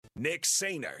Nick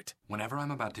Sainert. Whenever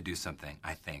I'm about to do something,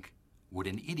 I think, would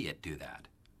an idiot do that?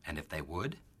 And if they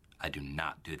would, I do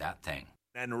not do that thing.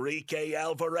 Enrique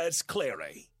Alvarez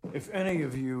Clary. If any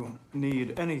of you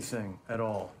need anything at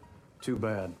all, too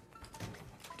bad.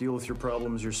 Deal with your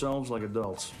problems yourselves like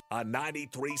adults. On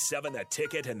 93.7 The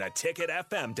Ticket and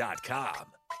theticketfm.com.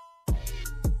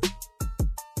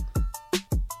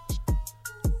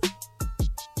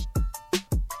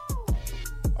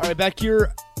 All right, back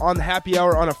here on the Happy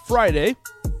Hour on a Friday.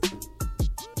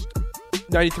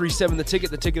 93.7 The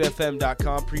Ticket,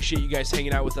 theticketfm.com. Appreciate you guys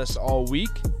hanging out with us all week.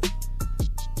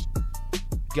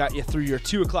 Got you through your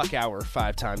 2 o'clock hour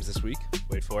 5 times this week.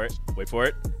 Wait for it. Wait for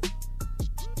it.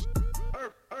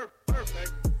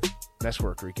 Perfect. Nice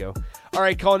work, Rico. All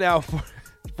right, call now,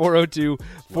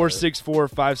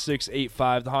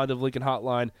 402-464-5685, the Honda of Lincoln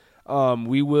hotline.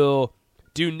 We will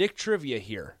do Nick Trivia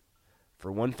here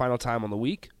for one final time on the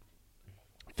week.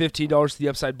 $15 to the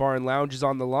Upside Bar and Lounge is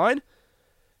on the line.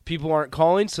 People aren't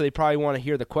calling, so they probably want to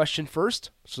hear the question first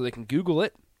so they can Google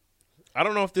it. I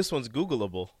don't know if this one's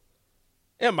Googleable.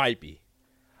 It might be.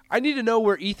 I need to know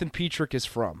where Ethan Petrick is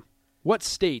from. What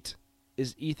state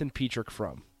is Ethan Petrick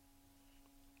from?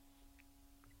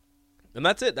 And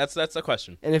that's it. That's the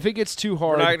question. And if it gets too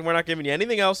hard... We're not giving you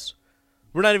anything else.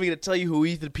 We're not even going to tell you who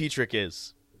Ethan Petrick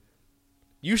is.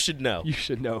 You should know. You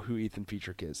should know who Ethan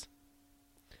Petrick is.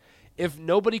 If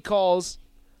nobody calls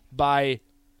by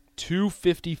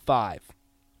 2:55,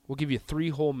 we'll give you 3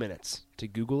 whole minutes to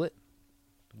Google it.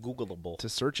 Googleable. To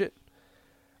search it.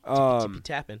 Tippy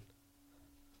tapping.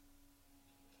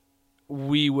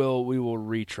 We will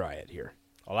retry it here.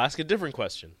 I'll ask a different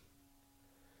question.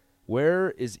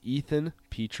 Where is Ethan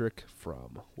Petrick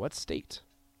from? What state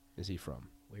is he from?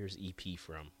 Where's EP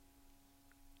from?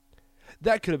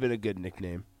 That could have been a good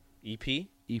nickname. EP? EP.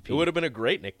 It would have been a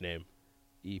great nickname.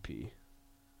 EP.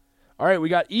 All right, we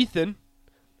got Ethan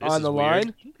on the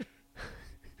line.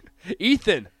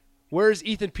 Ethan, where is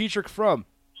Ethan Petrick from?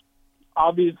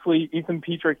 Obviously, Ethan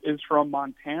Petrick is from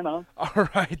Montana. All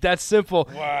right, that's simple.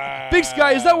 Wow. Big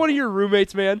Sky, is that one of your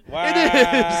roommates, man? Wow. It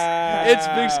is. It's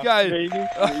Big Sky. Maybe.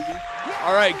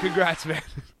 All right, congrats, man.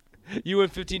 You win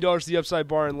 $15 to the Upside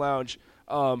Bar and Lounge.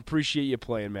 Appreciate you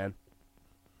playing, man.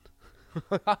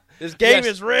 This game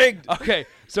is rigged. Okay,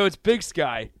 so it's Big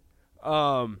Sky.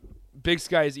 Big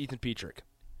Sky is Ethan Petrick.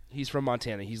 He's from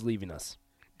Montana. He's leaving us.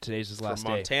 Today's his last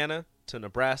From day. Montana to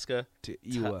Nebraska To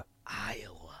Iowa.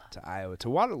 Iowa. To Iowa. To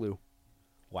Waterloo.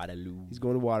 Waterloo. He's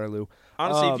going to Waterloo.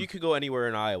 Honestly, if you could go anywhere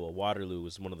in Iowa, Waterloo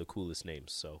is one of the coolest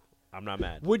names, so I'm not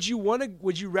mad. Would you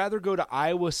rather go to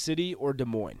Iowa City or Des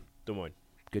Moines? Des Moines.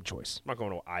 Good choice. I'm not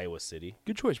going to Iowa City.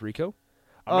 Good choice, Rico.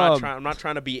 I'm not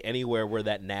trying to be anywhere where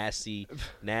that nasty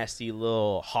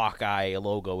little Hawkeye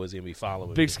logo is gonna be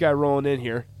following. Big me. Sky rolling in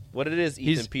here. What it is,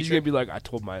 Ethan Petrick? He's gonna be like, I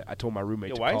told my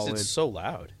roommate to why call is it in. so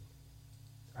loud?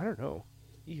 I don't know.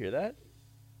 You hear that?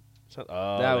 That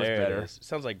was better. It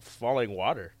sounds like falling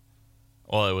water.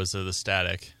 Well, it was the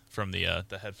static from the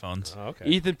headphones. Oh, okay.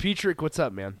 Ethan Petrick, what's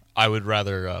up, man? I would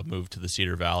rather move to the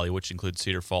Cedar Valley, which includes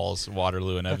Cedar Falls,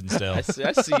 Waterloo, and Evansdale. I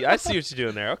see what you're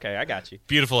doing there. Okay, I got you.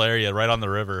 Beautiful area, right on the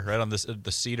river, right on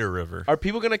the Cedar River. Are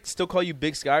people gonna still call you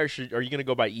Big Sky, or are you gonna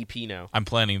go by EP now? I'm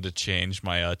planning to change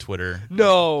my Twitter.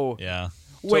 No. Yeah.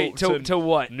 Wait, to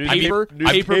what? Newspaper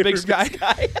Big Sky?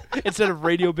 Instead of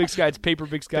Radio Big Sky, it's Paper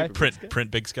Big Sky?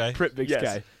 Print Big Sky? Print Big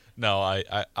Sky. No,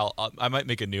 I might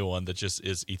make a new one that just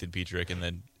is Ethan Petrick, and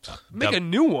then Make a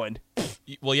new one?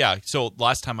 Well, yeah. So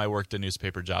last time I worked a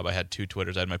newspaper job, I had 2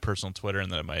 Twitters. I had my personal Twitter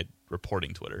and then my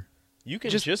reporting Twitter. You can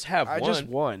just have one. Just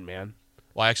one, man.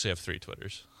 Well, I actually have 3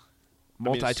 Twitters.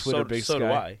 Multi-Twitter Big Sky. So do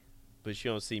I. But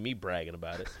you don't see me bragging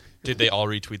about it. Did they all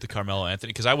retweet the Carmelo Anthony?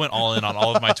 Because I went all in on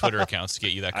all of my Twitter accounts to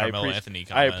get you that Carmelo Anthony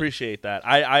comment. I appreciate that.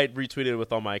 I retweeted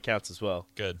with all my accounts as well.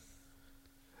 Good.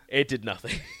 It did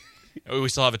nothing. We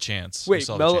still have a chance. Wait,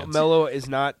 Mello is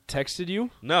not texted you?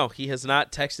 No, he has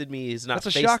not texted me. He's not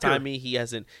FaceTimed me. He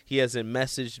hasn't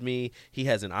messaged me. He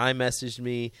hasn't iMessaged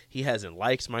me. He hasn't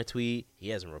liked my tweet. He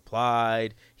hasn't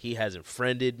replied. He hasn't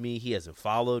friended me. He hasn't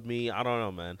followed me. I don't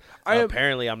know, man.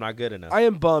 Apparently, I'm not good enough. I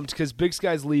am bummed because Big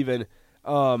Sky's leaving.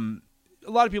 A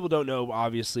lot of people don't know,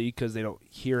 obviously, because they don't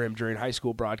hear him during high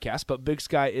school broadcasts, but Big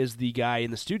Sky is the guy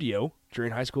in the studio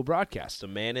during high school broadcasts. The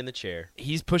man in the chair.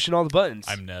 He's pushing all the buttons.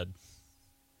 I'm Ned.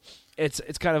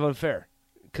 It's kind of unfair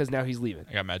because now he's leaving.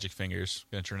 I got magic fingers.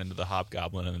 Going to turn into the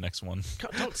Hobgoblin in the next one.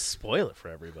 Don't spoil it for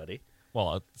everybody.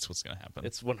 Well, that's what's going to happen.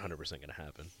 It's 100% going to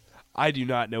happen. I do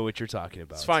not know what you're talking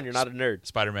about. It's fine. You're not a nerd.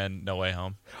 Spider-Man No Way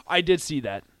Home. I did see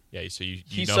that. Yeah, so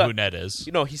you know who Ned is.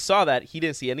 You know, he saw that. He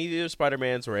didn't see any of the other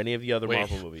Spider-Mans or any of the other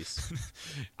Marvel movies.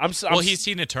 He's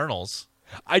seen Eternals.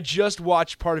 I just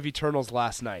watched part of Eternals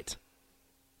last night.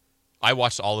 I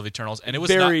watched all of Eternals, and it was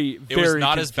very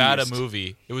not as bad a confused.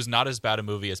 movie. It was not as bad a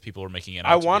movie as people were making it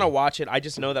out I to want to be. watch it. I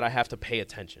just know that I have to pay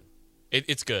attention.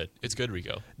 It's good. It's good,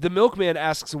 Rico. The Milkman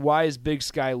asks, why is Big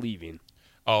Sky leaving?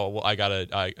 Oh well, I got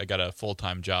a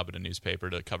full-time job at a newspaper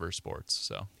to cover sports.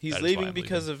 So He's that is why leaving I'm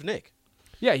because of Nick.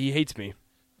 Yeah, he hates me.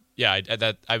 Yeah, I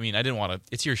didn't want to.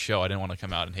 It's your show. I didn't want to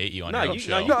come out and hate you on No, your own you-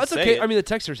 show. no, No, it's say okay. it. I mean, the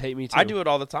texters hate me too. I do it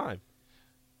all the time.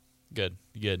 Good.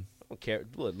 I don't care.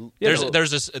 Yeah,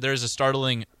 There's a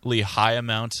startlingly high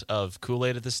amount of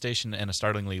Kool-Aid at this station and a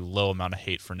startlingly low amount of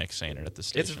hate for Nick Sainert at this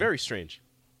station. It's very strange.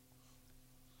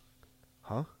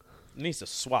 Huh? It needs to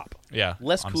swap. Yeah,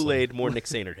 Less honestly. Kool-Aid, more Nick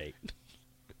Sainert hate.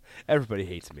 Everybody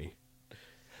hates me.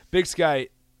 Big Sky,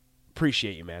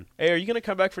 appreciate you, man. Hey, are you going to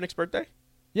come back for Nick's birthday?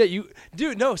 Yeah,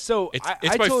 dude. No, so It's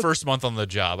I my told, first month on the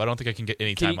job. I don't think I can get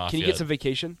any Can time you, off can you yet. get some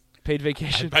vacation? Paid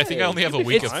vacation? I think I only have a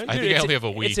week. I think I only have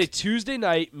a week. It's a Tuesday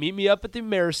night. Meet me up at the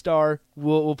Maristar.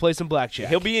 We'll play some blackjack.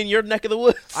 He'll be in your neck of the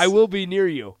woods. I will be near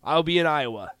you. I'll be in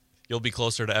Iowa. You'll be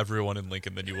closer to everyone in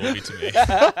Lincoln than you will be to me.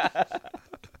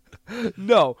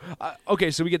 No.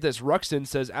 Okay, so we get this. Ruxin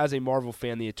says, as a Marvel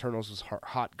fan, the Eternals was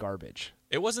hot garbage.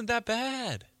 It wasn't that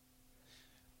bad.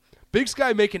 Big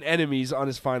Sky making enemies on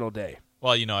his final day.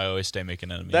 Well, I always stay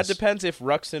making enemies. That depends if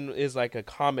Ruxin is like a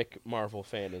comic Marvel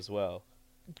fan as well.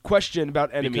 Question about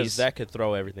enemies. Because that could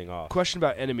throw everything off. Question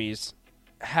about enemies.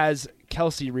 Has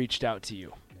Kelsey reached out to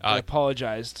you? I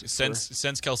apologized.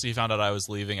 Since Kelsey found out I was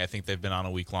leaving, I think they've been on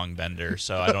a week-long bender.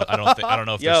 So I don't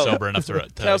know if they're sober enough to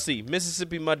Kelsey,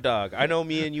 Mississippi Mud Dog. I know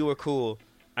me and you are cool.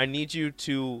 I need you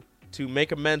to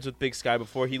make amends with Big Sky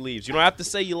before he leaves. You don't have to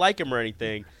say you like him or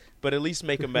anything, but at least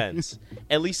make amends.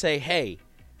 At least say, hey,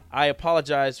 I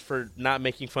apologize for not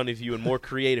making fun of you in more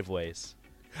creative ways.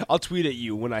 I'll tweet at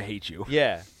you when I hate you.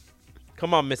 Yeah.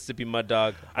 Come on, Mississippi Mud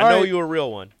Dog. I All know right. you're a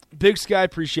real one. Big Sky,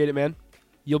 appreciate it, man.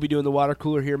 You'll be doing the water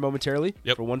cooler here momentarily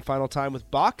Yep. for one final time with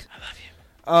Bach.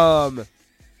 I love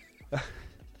you.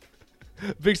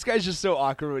 Big Sky's just so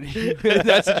awkward when he in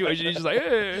that situation. He's just like,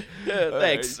 hey.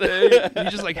 Thanks. He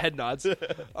just like head nods.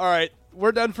 All right,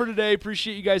 we're done for today.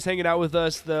 Appreciate you guys hanging out with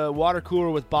us. The water cooler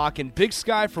with Bach and Big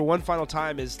Sky for one final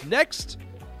time is next.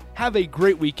 Have a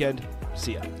great weekend.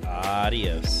 See ya.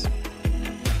 Adios.